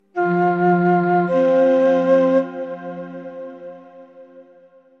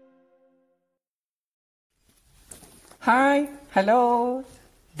Hi, hello.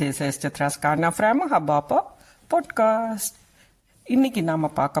 This is Chitras Karna from Habapa Podcast. இன்னைக்கு நாம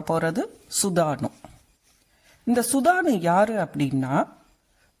பார்க்க போறது சுதானு. இந்த சுதானு யாரு அப்படின்னா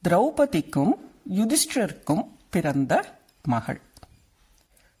திரௌபதிக்கும் யுதிஷ்டருக்கும் பிறந்த மகள்.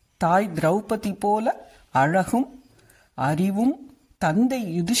 தாய் திரௌபதி போல அழகும் அறிவும் தந்தை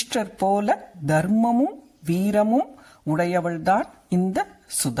யுதிஷ்டர் போல தர்மமும் வீரமும் உடையவள்தான் இந்த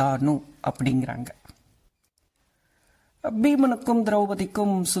சுதானு அப்படிங்கிறாங்க. பீமனுக்கும்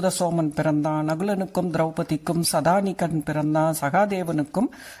திரௌபதிக்கும் சுதசோமன் பிறந்தான். நகுலனுக்கும் திரௌபதிக்கும் சதானிகன் பிறந்தான். சகாதேவனுக்கும்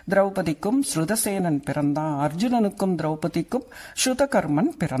திரௌபதிக்கும் ஸ்ருதசேனன் பிறந்தான். அர்ஜுனனுக்கும் திரௌபதிக்கும்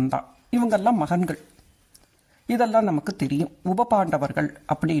ஸ்ருதகர்மன் பிறந்தான். இவங்கெல்லாம் மகன்கள். இதெல்லாம் நமக்கு தெரியும். உபபாண்டவர்கள்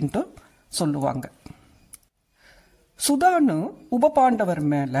அப்படின்ட்டு சொல்லுவாங்க. சுதானு உபபாண்டவர்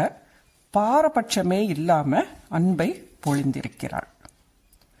மேல பாரபட்சமே இல்லாம அன்பை பொழிந்திருக்கிறாள்.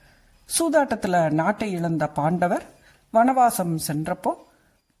 சூதாட்டத்துல நாட்டை இழந்த பாண்டவர் வனவாசம் சென்றப்போ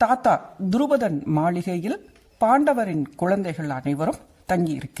தாத்தா துருபதன் மாளிகையில் பாண்டவரின் குழந்தைகள் அனைவரும்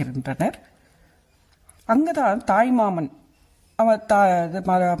தங்கி இருக்கின்றனர். அங்கதான் தாய்மாமன்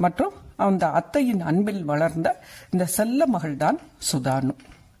மற்றும் அந்த அத்தையின் அன்பில் வளர்ந்த இந்த செல்ல மகள்தான் சுதானு.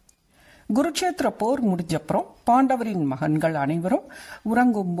 குருட்சேத்திர போர் முடிஞ்சப்புறம் பாண்டவரின் மகன்கள் அனைவரும்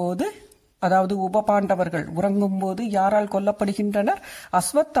உறங்கும்போது, அதாவது உப பாண்டவர்கள் உறங்கும்போது யாரால் கொல்லப்படுகின்றனர்?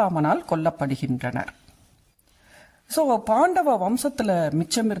 அஸ்வத்தாமனால் கொல்லப்படுகின்றனர். ஸோ பாண்டவ வம்சத்துல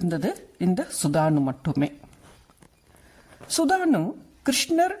மிச்சம் இருந்தது இந்த சுதானு மட்டுமே. சுதானு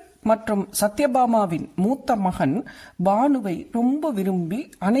கிருஷ்ணர் மற்றும் சத்யபாமாவின் மூத்த மகன் பானுவை ரொம்ப விரும்பி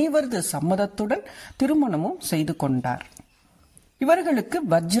அனைவரது சம்மதத்துடன் திருமணமும் செய்து கொண்டார். இவர்களுக்கு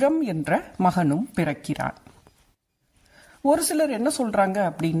வஜ்ரம் என்ற மகனும் பிறக்கிறான். ஒரு சிலர் என்ன சொல்றாங்க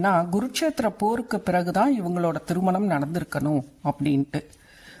அப்படின்னா, குருட்சேத்திர போருக்கு பிறகுதான் இவங்களோட திருமணம் நடந்திருக்கணும் அப்படின்ட்டு.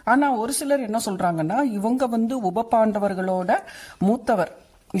 ஆனா ஒரு சிலர் என்ன சொல்றாங்கன்னா, இவங்க உப பாண்டவர்களோட மூத்தவர்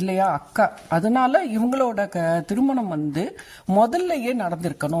இல்லையா, அக்கா, அதனால இவங்களோட திருமணம் முதல்லயே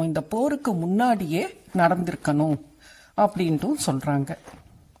நடந்திருக்கணும், இந்த போருக்கு முன்னாடியே நடந்திருக்கணும் அப்படின்ட்டு சொல்றாங்க.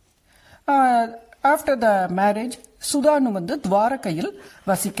 ஆஃப்டர் த மேரேஜ் சுதானு துவாரகையில்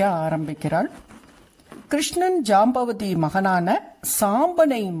வசிக்க ஆரம்பிக்கிறாள். கிருஷ்ணன் ஜாம்பவதி மகனான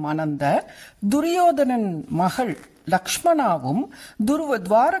சாம்பனை மணந்த துரியோதனன் மகள் லக்ஷ்மணாவும்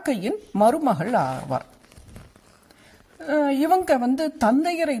துவாரகையின் மருமகள் ஆவார். இவங்க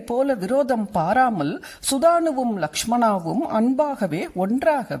தந்தையரை போல விரோதம் பாராமல் சுதானுவும் லக்ஷ்மணாவும் அன்பாகவே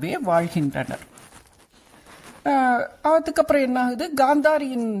ஒன்றாகவே வாழ்கின்றனர். அதுக்கப்புறம் என்ன ஆகுது,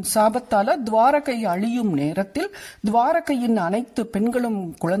 காந்தாரியின் சாபத்தால துவாரகை அழியும் நேரத்தில் துவாரகையின் அனைத்து பெண்களும்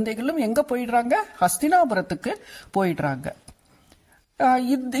குழந்தைகளும் எங்க போயிடுறாங்க? ஹஸ்தினாபுரத்துக்கு போயிடுறாங்க.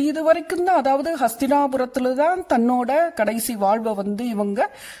 இது வரைக்கும் தான், அதாவது ஹஸ்தினாபுரத்துல தான் தன்னோட கடைசி வாழ்வை இவங்க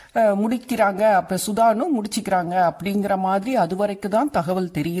முடிக்கிறாங்க, அப்ப சுதானு முடிச்சுக்கிறாங்க அப்படிங்கிற மாதிரி அது வரைக்கும் தான்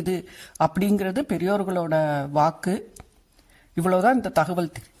தகவல் தெரியுது அப்படிங்கிறது பெரியோர்களோட வாக்கு. இவ்வளவுதான் இந்த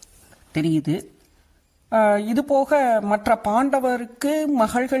தகவல் தெரியுது. இது போக மற்ற பாண்டவருக்கு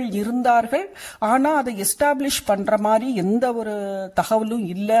மகள்கள் இருந்தார்கள், ஆனா அதை எஸ்டாப்ளிஷ் பண்ற மாதிரி எந்த ஒரு தகவலும்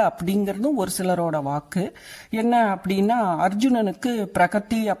இல்லை அப்படிங்கறதும் ஒரு சிலரோட வாக்கு. என்ன அப்படின்னா, அர்ஜுனனுக்கு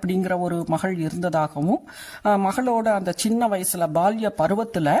பிரகதி அப்படிங்கிற ஒரு மகள் இருந்ததாகவும், மகளோட அந்த சின்ன வயசுல பால்ய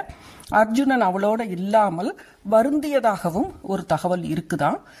பருவத்துல அர்ஜுனன் அவளோட இல்லாமல் வருந்தியதாகவும் ஒரு தகவல்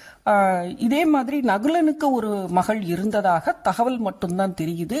இருக்குதான். இதே மாதிரி நகுலனுக்கு ஒரு மகள் இருந்ததாக தகவல் மட்டும்தான்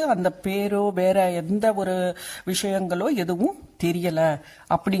தெரியுது. அந்த பேரோ வேற எந்த ஒரு விஷயங்களோ எதுவும் தெரியல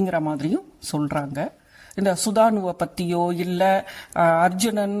அப்படிங்கிற மாதிரியும் சொல்றாங்க. இந்த சுதானுவை பத்தியோ இல்ல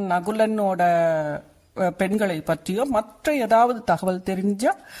அர்ஜுனன் நகுலனோட பெண்களை பற்றியோ மற்ற ஏதாவது தகவல்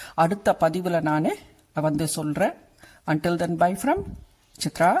தெரிஞ்சா அடுத்த பதிவுல நானே சொல்றேன். Until then, bye from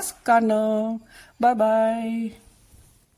Chitras Karna. Bye bye.